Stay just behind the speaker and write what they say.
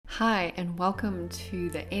Hi, and welcome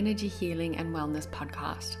to the Energy Healing and Wellness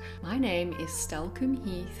Podcast. My name is Stelkum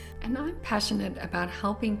Heath, and I'm passionate about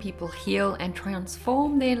helping people heal and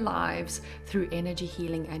transform their lives through energy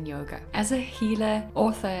healing and yoga. As a healer,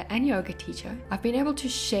 author, and yoga teacher, I've been able to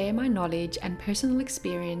share my knowledge and personal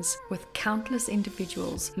experience with countless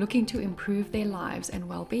individuals looking to improve their lives and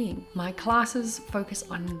well-being. My classes focus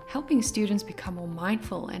on helping students become more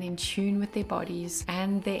mindful and in tune with their bodies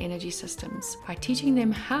and their energy systems by teaching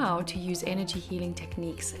them how to use energy healing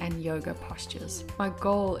techniques and yoga postures. My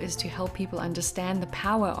goal is to help people understand the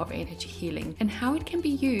power of energy healing and how it can be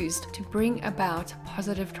used to bring about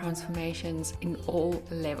positive transformations in all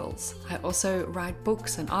levels. I also write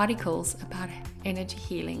books and articles about energy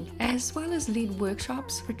healing, as well as lead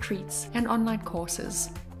workshops, retreats, and online courses.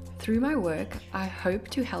 Through my work, I hope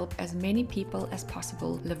to help as many people as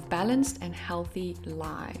possible live balanced and healthy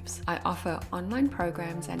lives. I offer online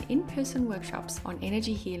programs and in-person workshops on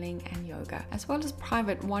energy healing and yoga, as well as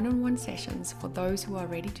private one-on-one sessions for those who are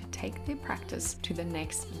ready to take their practice to the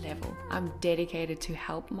next level. I'm dedicated to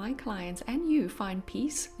help my clients and you find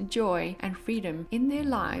peace, joy, and freedom in their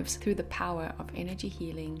lives through the power of energy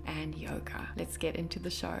healing and yoga. Let's get into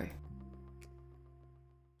the show.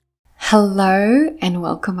 Hello and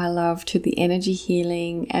welcome, my love, to the Energy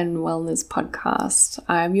Healing and Wellness Podcast.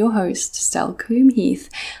 I'm your host, Stelkum Heath.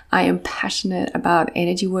 I am passionate about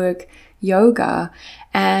energy work, yoga,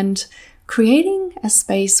 and creating a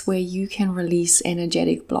space where you can release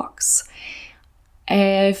energetic blocks.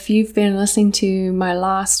 If you've been listening to my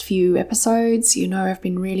last few episodes, you know I've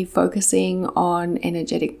been really focusing on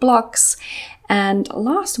energetic blocks. And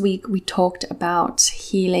last week we talked about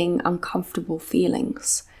healing uncomfortable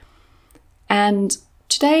feelings. And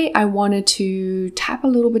today I wanted to tap a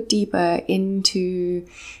little bit deeper into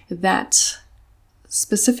that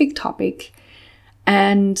specific topic.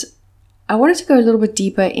 And I wanted to go a little bit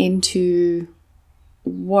deeper into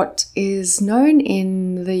what is known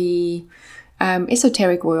in the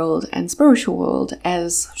esoteric world and spiritual world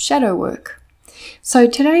as shadow work. So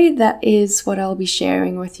today that is what I'll be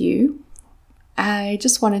sharing with you. I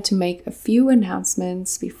just wanted to make a few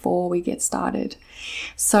announcements before we get started.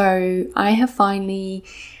 So I have finally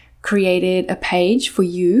created a page for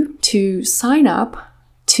you to sign up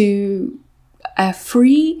to a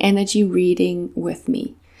free energy reading with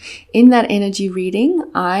me. In that energy reading,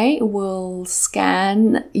 I will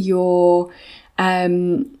scan your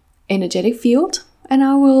energetic field and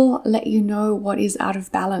I will let you know what is out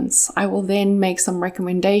of balance. I will then make some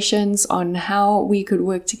recommendations on how we could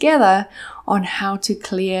work together on how to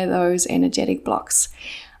clear those energetic blocks.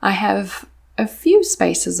 I have a few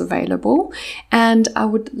spaces available and I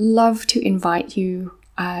would love to invite you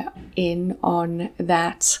in on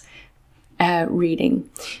that reading.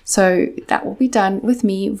 So that will be done with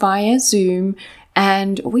me via Zoom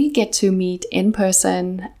and we get to meet in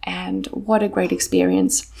person, and what a great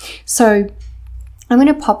experience. So I'm going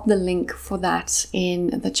to pop the link for that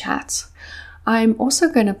in the chat. I'm also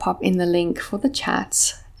going to pop in the link for the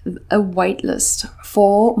chat a waitlist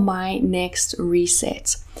for my next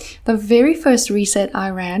reset. The very first reset I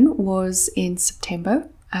ran was in September,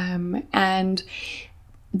 and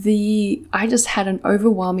I just had an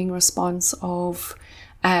overwhelming response of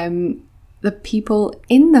the people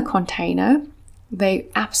in the container. They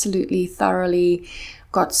absolutely thoroughly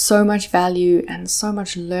got so much value and so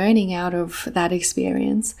much learning out of that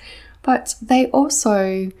experience, but they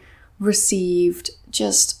also received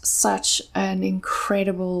just such an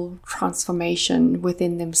incredible transformation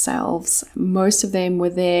within themselves. Most of them were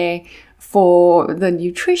there for the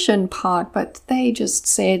nutrition part, but they just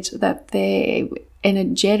said that they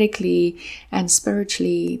energetically and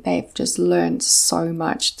spiritually, they've just learned so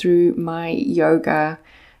much through my yoga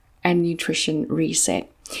and nutrition reset.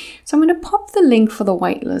 So I'm going to pop the link for the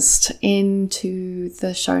waitlist into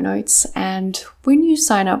the show notes, and when you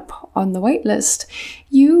sign up on the waitlist,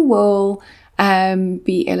 you will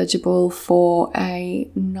be eligible for a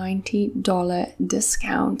 $90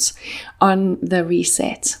 discount on the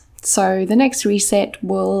reset. So the next reset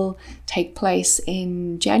will take place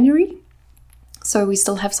in January. So we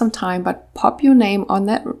still have some time, but pop your name on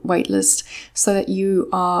that waitlist so that you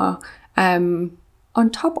are on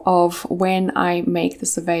top of when I make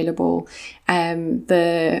this available.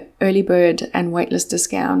 The early bird and waitlist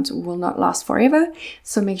discount will not last forever,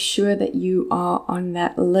 so make sure that you are on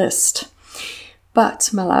that list. But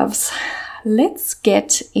my loves, let's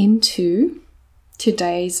get into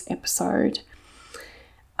today's episode.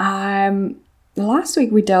 Last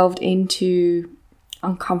week we delved into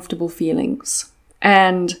uncomfortable feelings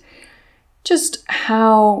and just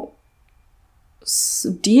how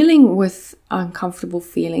dealing with uncomfortable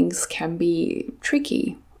feelings can be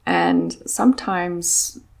tricky. and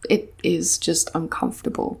sometimes it is just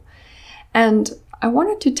uncomfortable. And I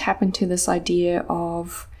wanted to tap into this idea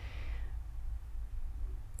of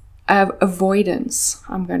avoidance,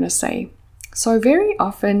 I'm going to say. So very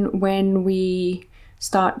often when we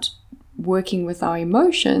start working with our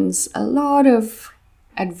emotions, a lot of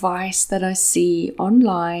advice that I see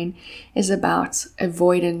online is about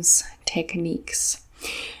avoidance techniques.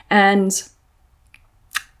 And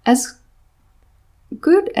as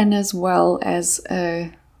good and as well as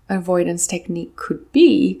an avoidance technique could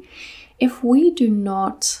be, if we do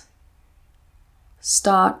not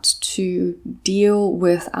start to deal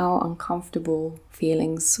with our uncomfortable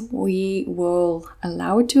feelings, we will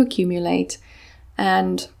allow it to accumulate,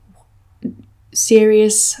 and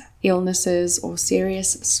serious illnesses or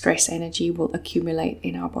serious stress energy will accumulate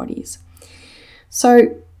in our bodies.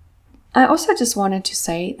 So I also just wanted to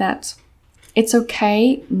say that it's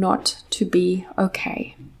okay not to be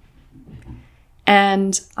okay.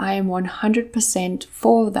 And I am 100%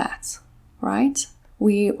 for that, right?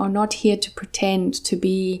 We are not here to pretend to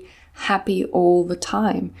be happy all the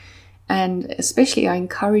time. And especially I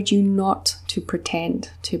encourage you not to pretend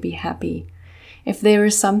to be happy. If there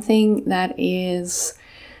is something that is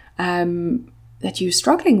that you're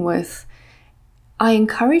struggling with, I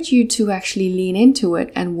encourage you to actually lean into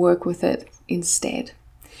it and work with it instead.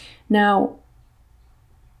 Now,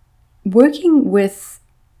 working with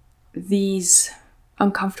these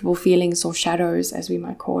uncomfortable feelings or shadows, as we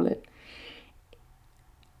might call it,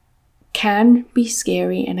 can be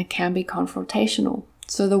scary and it can be confrontational.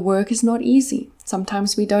 So the work is not easy.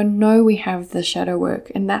 Sometimes we don't know we have the shadow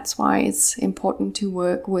work, and that's why it's important to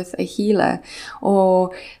work with a healer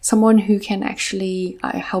or someone who can actually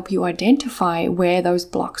help you identify where those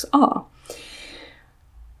blocks are.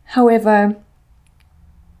 However,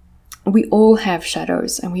 we all have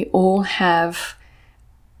shadows and we all have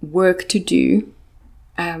work to do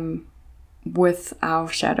with our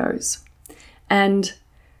shadows. And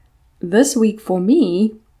this week for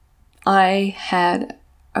me, I had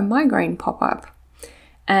a migraine pop up,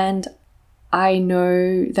 and I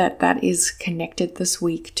know that that is connected this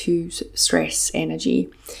week to stress energy.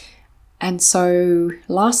 And so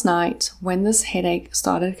last night, when this headache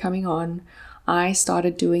started coming on, I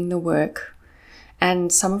started doing the work.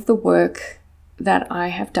 And some of the work that I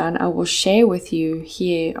have done, I will share with you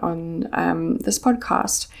here on this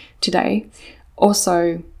podcast today.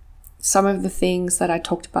 Also, some of the things that I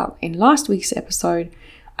talked about in last week's episode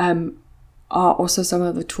are also some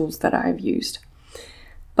of the tools that I've used.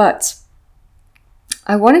 But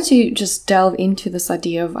I wanted to just delve into this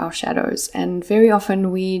idea of our shadows. And very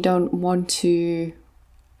often we don't want to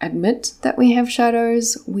admit that we have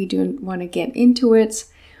shadows. We don't want to get into it.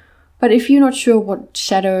 But if you're not sure what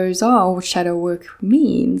shadows are or what shadow work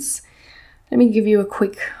means, let me give you a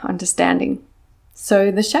quick understanding.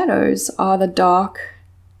 So the shadows are the dark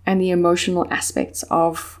and the emotional aspects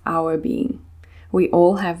of our being. We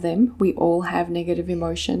all have them. We all have negative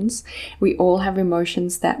emotions. We all have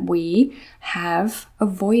emotions that we have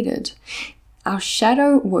avoided. Our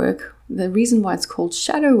shadow work, the reason why it's called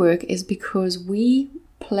shadow work is because we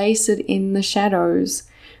place it in the shadows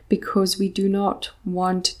because we do not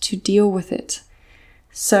want to deal with it.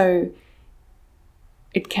 So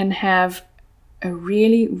it can have a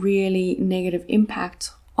really, really negative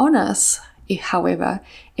impact on us, however,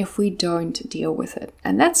 if we don't deal with it.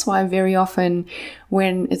 And that's why very often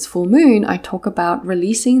when it's full moon, I talk about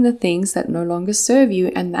releasing the things that no longer serve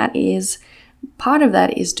you. And that is, part of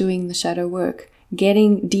that is doing the shadow work,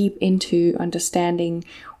 getting deep into understanding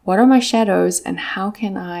what are my shadows and how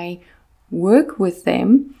can I work with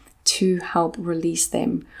them to help release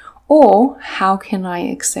them, or how can I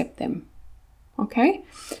accept them. Okay,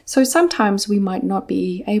 so sometimes we might not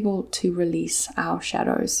be able to release our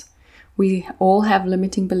shadows. We all have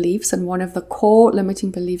limiting beliefs, and one of the core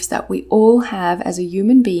limiting beliefs that we all have as a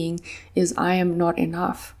human being is I am not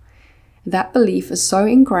enough. That belief is so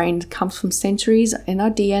ingrained, comes from centuries in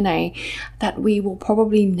our DNA, that we will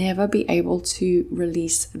probably never be able to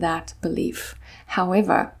release that belief.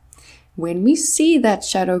 However, when we see that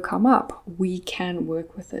shadow come up, we can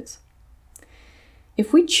work with it.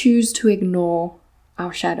 If we choose to ignore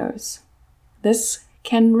our shadows, this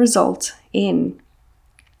can result in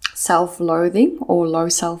self-loathing or low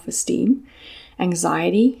self-esteem,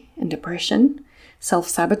 anxiety and depression,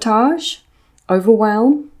 self-sabotage,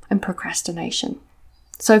 overwhelm, and procrastination.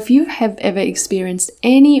 So if you have ever experienced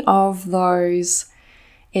any of those,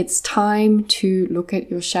 it's time to look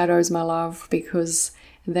at your shadows, my love, because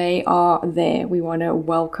they are there. We want to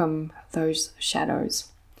welcome those shadows.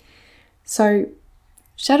 So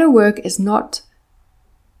shadow work is not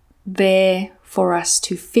there for us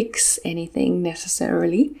to fix anything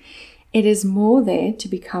necessarily. It is more there to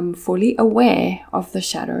become fully aware of the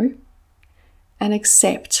shadow and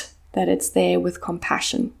accept that it's there with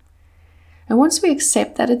compassion. And once we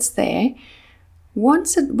accept that it's there, when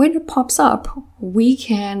it pops up, we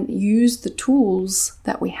can use the tools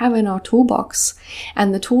that we have in our toolbox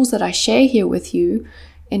and the tools that I share here with you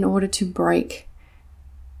in order to break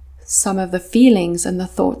some of the feelings and the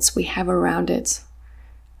thoughts we have around it.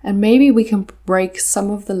 And maybe we can break some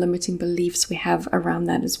of the limiting beliefs we have around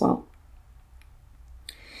that as well.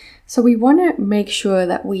 So we want to make sure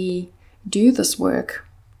that we do this work.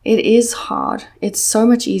 It is hard. It's so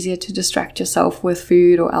much easier to distract yourself with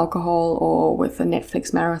food or alcohol or with a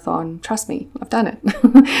Netflix marathon. Trust me, I've done it.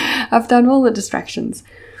 I've done all the distractions.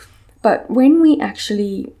 But when we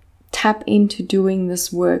actually tap into doing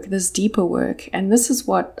this work, this deeper work, and this is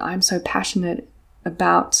what I'm so passionate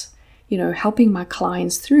about, helping my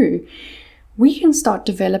clients through, we can start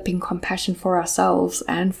developing compassion for ourselves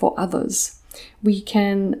and for others. We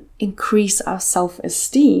can increase our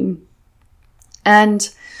self-esteem, and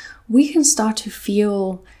we can start to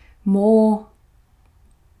feel more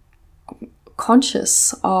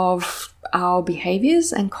conscious of our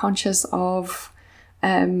behaviors and conscious of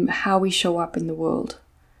how we show up in the world,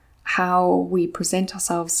 how we present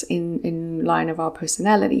ourselves in line of our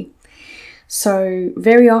personality. So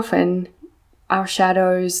very often our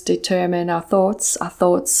shadows determine our thoughts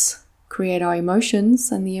create our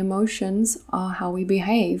emotions, and the emotions are how we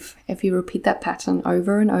behave. If you repeat that pattern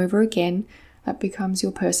over and over again, that becomes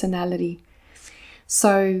your personality.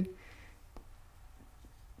 So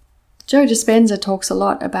Joe Dispenza talks a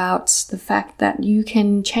lot about the fact that you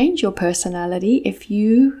can change your personality if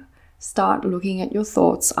you start looking at your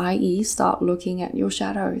thoughts, i.e. start looking at your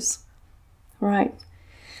shadows. Right.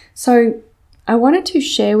 So I wanted to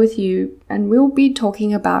share with you, and we'll be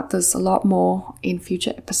talking about this a lot more in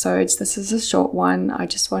future episodes. This is a short one. I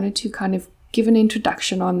just wanted to kind of give an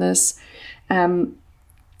introduction on this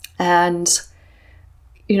and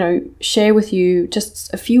share with you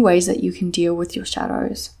just a few ways that you can deal with your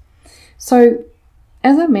shadows. So,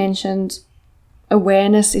 as I mentioned,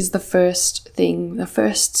 awareness is the first thing, the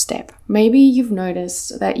first step. Maybe you've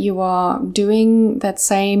noticed that you are doing that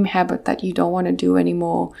same habit that you don't want to do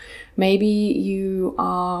anymore. Maybe you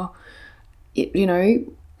are,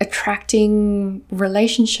 attracting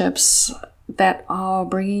relationships that are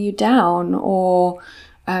bringing you down or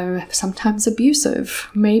sometimes abusive.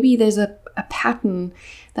 Maybe there's a pattern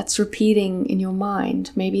that's repeating in your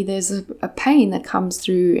mind. Maybe there's a pain that comes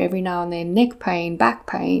through every now and then, neck pain, back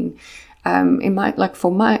pain. In my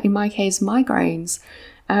case, migraines.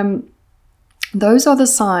 Those are the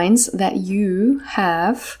signs that you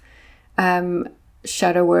have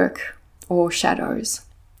shadow work or shadows.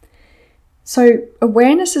 So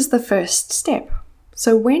awareness is the first step.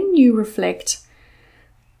 So when you reflect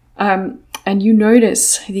and you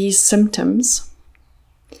notice these symptoms,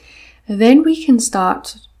 then we can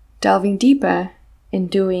start delving deeper in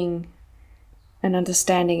doing and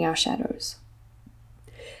understanding our shadows.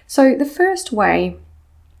 So the first way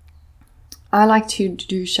I like to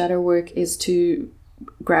do shadow work is to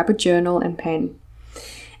grab a journal and pen.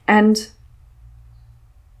 And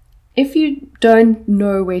if you don't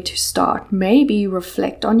know where to start, maybe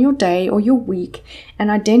reflect on your day or your week and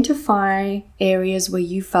identify areas where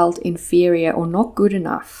you felt inferior or not good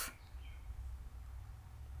enough.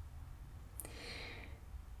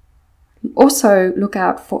 Also, look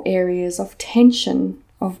out for areas of tension,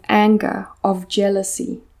 of anger, of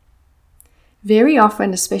jealousy. Very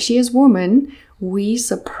often, especially as women, we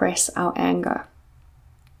suppress our anger.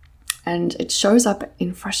 And it shows up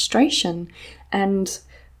in frustration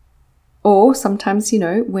or sometimes,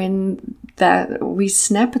 when we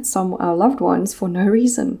snap at our loved ones for no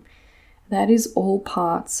reason. That is all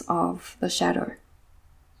parts of the shadow.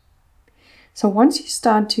 So once you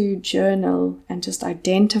start to journal and just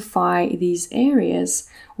identify these areas,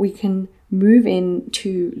 we can move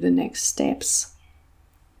into the next steps.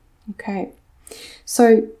 Okay,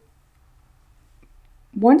 so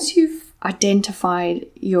once you've identified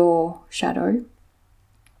your shadow,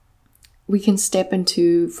 we can step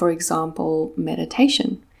into, for example,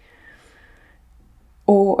 meditation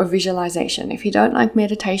or a visualization. If you don't like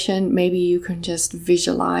meditation, maybe you can just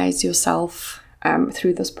visualize yourself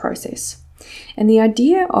through this process. And the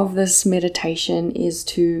idea of this meditation is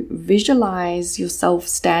to visualize yourself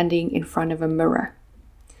standing in front of a mirror.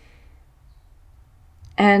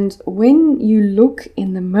 And when you look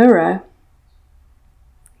in the mirror,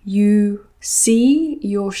 you see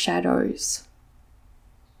your shadows.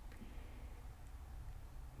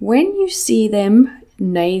 When you see them,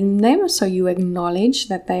 name them so you acknowledge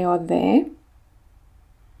that they are there.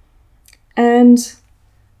 and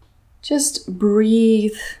just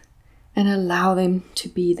breathe and allow them to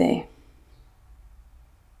be there.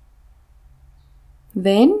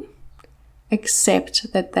 Then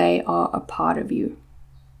accept that they are a part of you.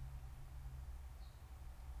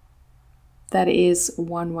 That is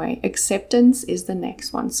one way. Acceptance is the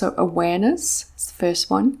next one. So awareness is the first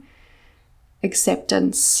one.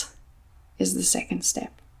 Acceptance is the second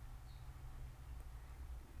step.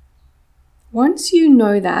 Once you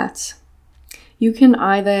know that, you can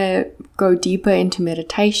either go deeper into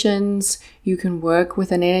meditations, you can work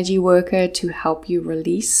with an energy worker to help you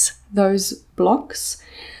release those blocks,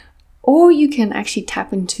 or you can actually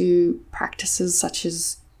tap into practices such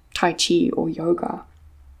as Tai Chi or yoga.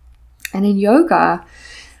 And in yoga,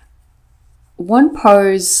 one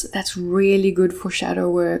pose that's really good for shadow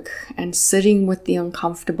work and sitting with the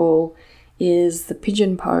uncomfortable is the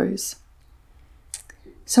pigeon pose.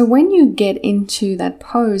 So when you get into that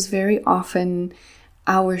pose, very often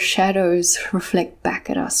our shadows reflect back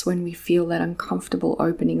at us when we feel that uncomfortable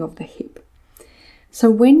opening of the hip. So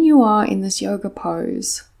when you are in this yoga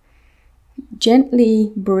pose,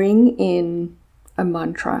 gently bring in a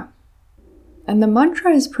mantra. And the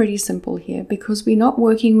mantra is pretty simple here because we're not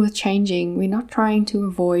working with changing, we're not trying to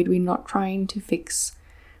avoid, we're not trying to fix.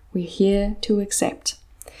 We're here to accept.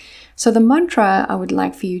 So the mantra I would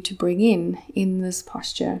like for you to bring in this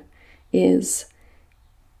posture is,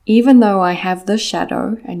 even though I have this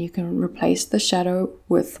shadow, and you can replace the shadow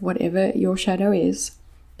with whatever your shadow is,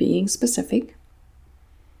 being specific,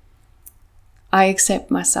 I accept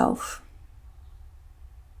myself.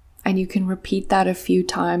 And you can repeat that a few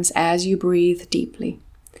times as you breathe deeply.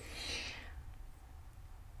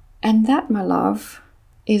 And that, my love,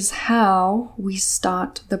 is how we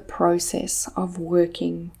start the process of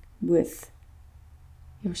working with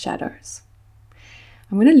your shadows.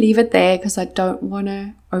 I'm going to leave it there because I don't want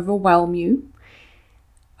to overwhelm you.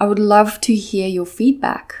 I would love to hear your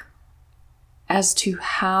feedback as to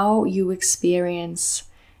how you experience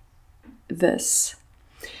this.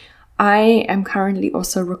 I am currently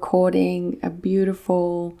also recording a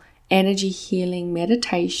beautiful energy healing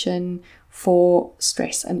meditation for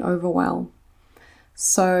stress and overwhelm.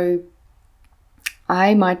 So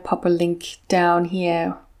I might pop a link down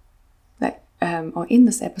here or in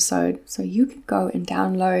this episode, so you can go and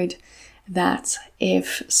download that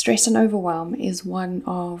if stress and overwhelm is one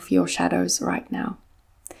of your shadows right now.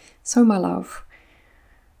 So my love,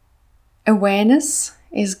 awareness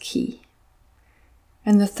is key.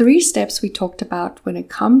 And the 3 steps we talked about when it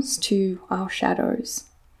comes to our shadows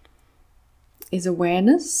is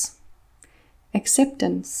awareness,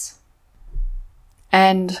 acceptance,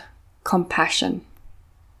 and compassion.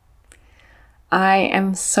 I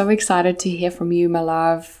am so excited to hear from you, my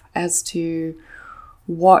love, as to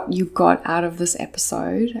what you got out of this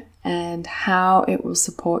episode and how it will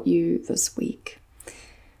support you this week.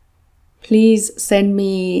 Please send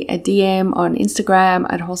me a DM on Instagram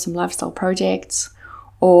at Wholesome Lifestyle Projects,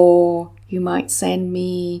 or you might send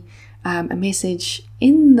me a message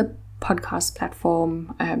in the podcast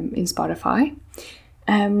platform in Spotify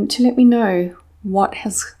to let me know what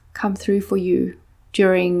has come through for you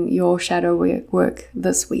during your shadow work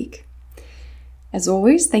this week. As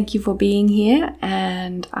always, thank you for being here,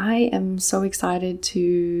 and I am so excited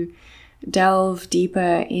to delve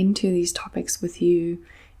deeper into these topics with you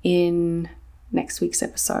in next week's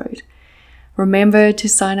episode. Remember to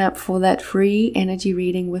sign up for that free energy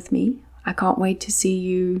reading with me. I can't wait to see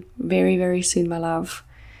you very, very soon, my love.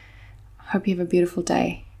 Hope you have a beautiful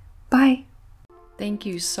day. Bye. Thank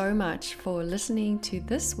you so much for listening to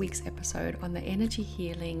this week's episode on the Energy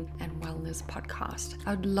Healing and Wellness Podcast.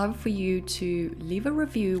 I would love for you to leave a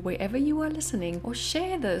review wherever you are listening, or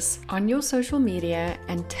share this on your social media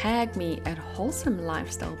and tag me at Wholesome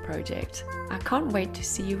Lifestyle Project. I can't wait to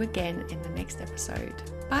see you again in the next episode.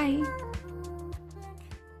 Bye.